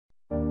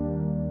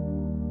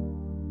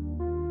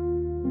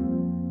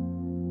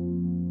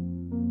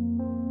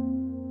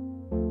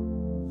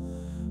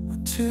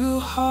Two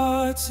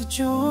hearts are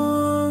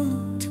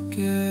joined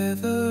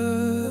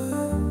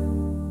together,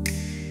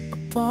 a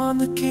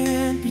bond that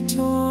can't be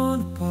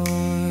torn apart.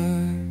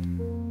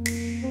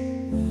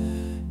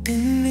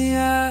 In the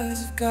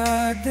eyes of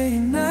God, they're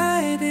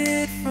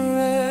united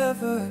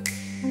forever,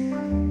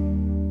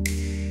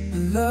 a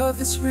love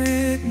that's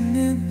written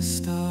in the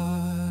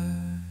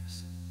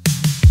stars.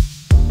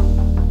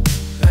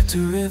 Like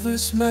two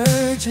rivers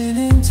merging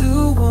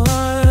into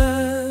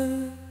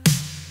one,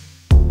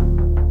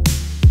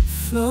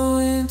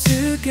 flowing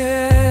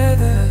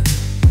together,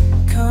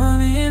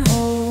 coming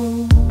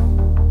home.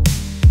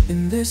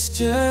 In this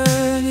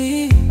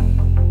journey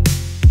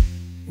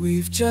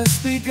we've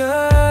just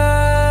begun.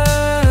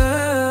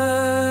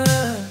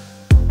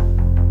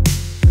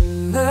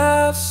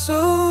 Love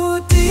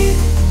so deep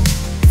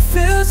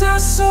fills our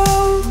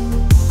soul,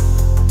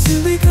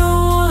 to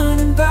become one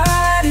in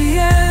body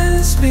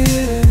and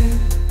spirit.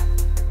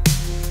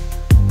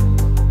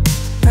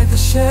 Like the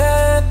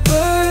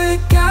shepherd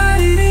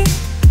guiding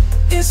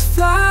his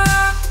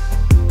flock,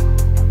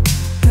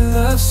 the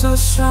love so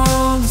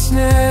strong it's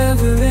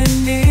never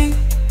ending,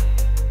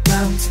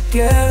 bound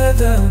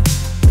together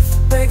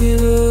with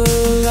regular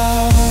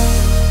love.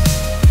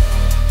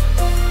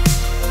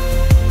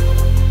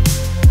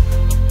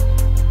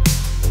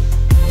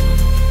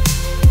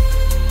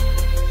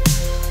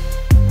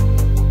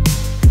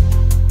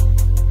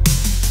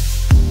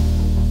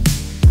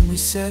 When we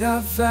set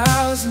our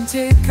vows and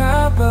take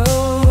our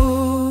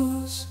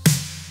oaths,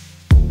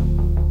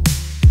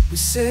 we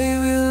say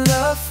we'll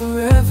love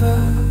forever.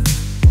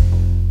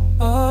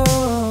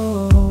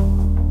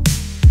 Oh,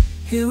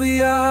 here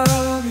we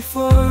are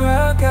before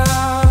our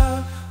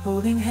God,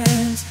 holding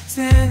hands,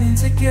 standing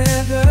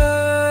together.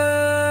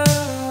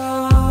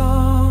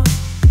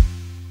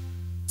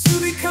 To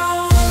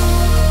become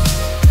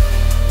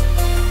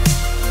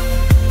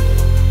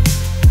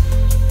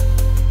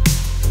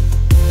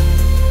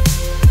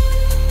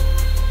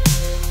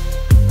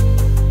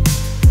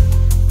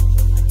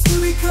to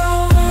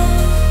become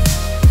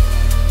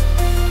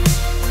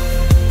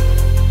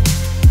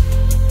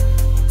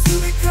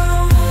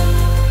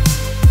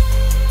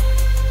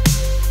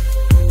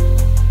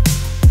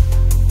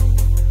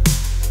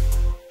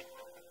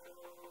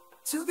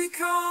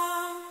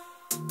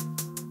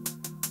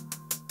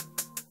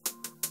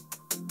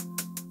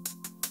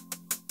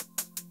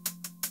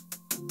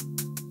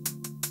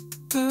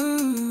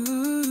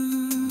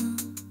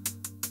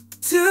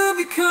to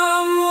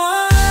become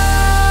one.